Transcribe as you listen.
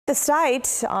The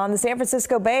site on the San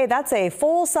Francisco Bay, that's a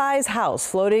full-size house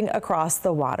floating across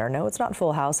the water. No, it's not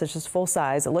full house, it's just full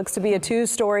size. It looks to be a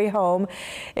two-story home.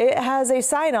 It has a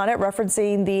sign on it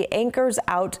referencing the Anchors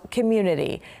Out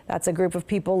community. That's a group of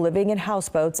people living in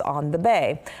houseboats on the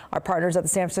bay. Our partners at the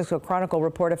San Francisco Chronicle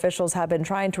report officials have been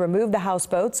trying to remove the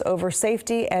houseboats over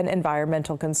safety and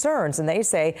environmental concerns. And they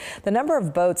say the number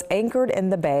of boats anchored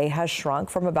in the bay has shrunk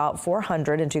from about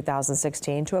 400 in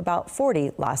 2016 to about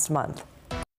 40 last month.